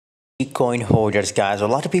Coin holders, guys, a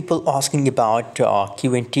lot of people asking about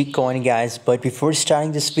QNT coin, guys. But before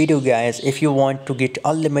starting this video, guys, if you want to get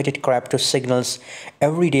unlimited crypto signals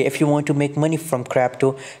every day, if you want to make money from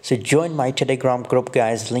crypto, so join my Telegram group,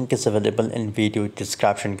 guys. Link is available in video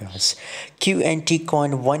description, guys. QNT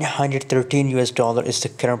coin 113 US dollar is the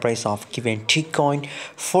current price of QNT coin.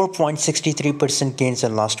 4.63% gains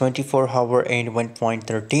in last 24 hours and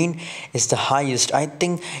 1.13 is the highest. I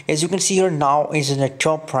think, as you can see here, now is in the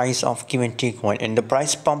top price of QNT coin, and the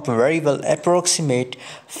price pump very well approximate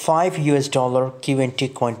 5 US dollar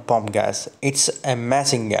QNT coin pump, guys. It's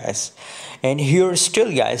amazing, guys. And here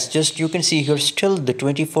still, guys, just you can see here still the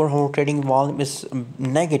 24-hour trading volume is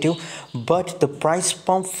negative, but the price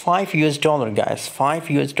pump 5 US dollar, guys. 5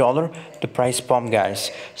 US dollar the price pump,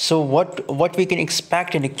 guys. So what we can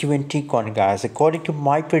expect in a QNT coin, guys, according to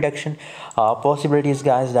my prediction, possibilities,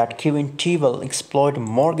 guys, that QNT will exploit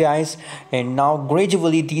more, guys, and now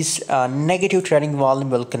gradually these negative trading volume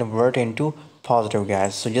will convert into positive,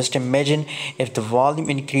 guys. So just imagine if the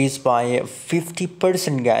volume increase by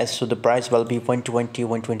 50%, guys, so the price will be 120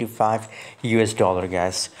 125 US dollar,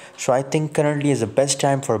 guys. So I think currently is the best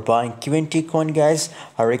time for buying QNT coin, guys.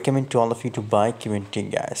 I recommend to all of you to buy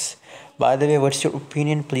QNT, guys. By the way, what's your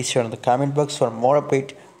opinion? Please share in the comment box. For more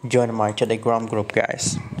update, join my Telegram group,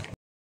 guys.